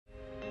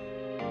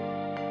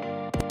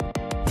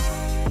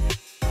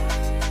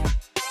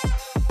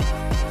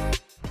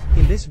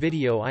this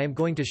video I am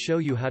going to show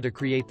you how to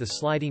create the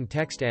sliding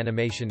text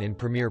animation in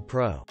Premiere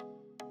Pro.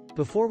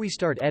 Before we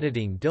start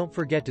editing, don't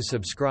forget to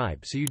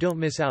subscribe so you don't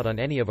miss out on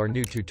any of our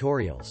new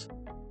tutorials.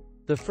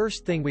 The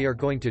first thing we are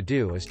going to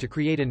do is to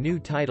create a new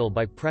title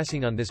by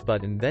pressing on this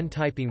button, then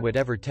typing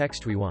whatever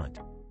text we want.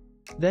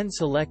 Then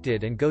select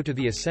it and go to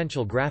the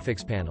Essential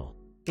Graphics panel.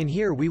 In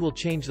here we will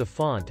change the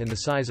font and the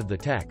size of the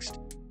text.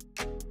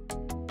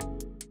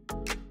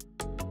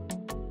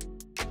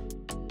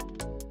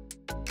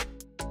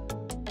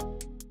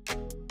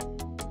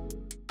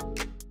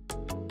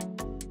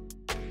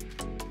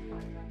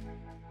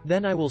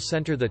 Then I will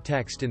center the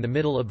text in the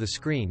middle of the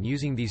screen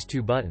using these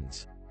two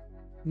buttons.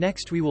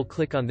 Next we will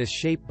click on this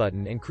shape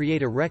button and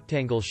create a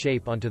rectangle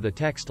shape onto the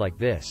text like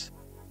this.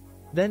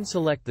 Then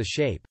select the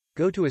shape,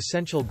 go to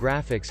Essential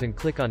Graphics and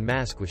click on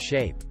Mask with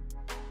Shape.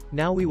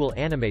 Now we will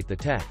animate the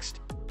text.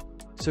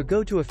 So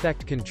go to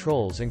Effect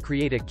Controls and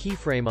create a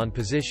keyframe on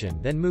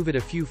position, then move it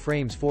a few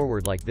frames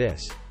forward like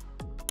this.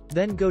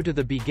 Then go to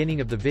the beginning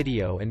of the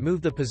video and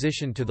move the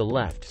position to the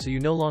left so you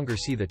no longer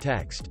see the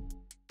text.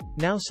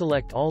 Now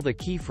select all the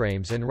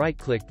keyframes and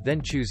right-click,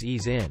 then choose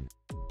Ease In.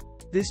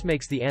 This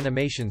makes the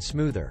animation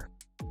smoother.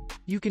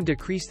 You can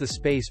decrease the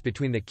space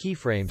between the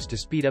keyframes to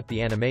speed up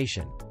the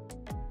animation.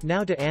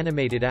 Now to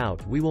animate it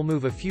out, we will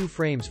move a few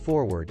frames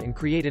forward and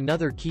create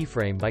another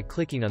keyframe by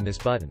clicking on this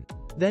button.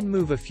 Then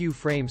move a few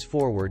frames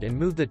forward and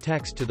move the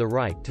text to the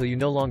right till you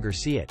no longer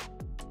see it.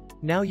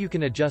 Now you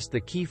can adjust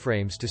the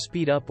keyframes to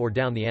speed up or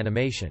down the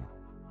animation.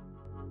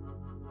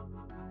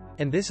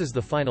 And this is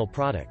the final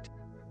product.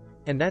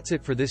 And that's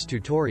it for this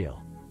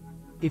tutorial.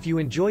 If you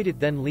enjoyed it,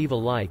 then leave a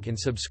like and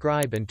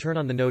subscribe and turn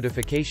on the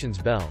notifications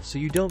bell so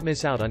you don't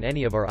miss out on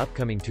any of our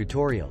upcoming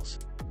tutorials.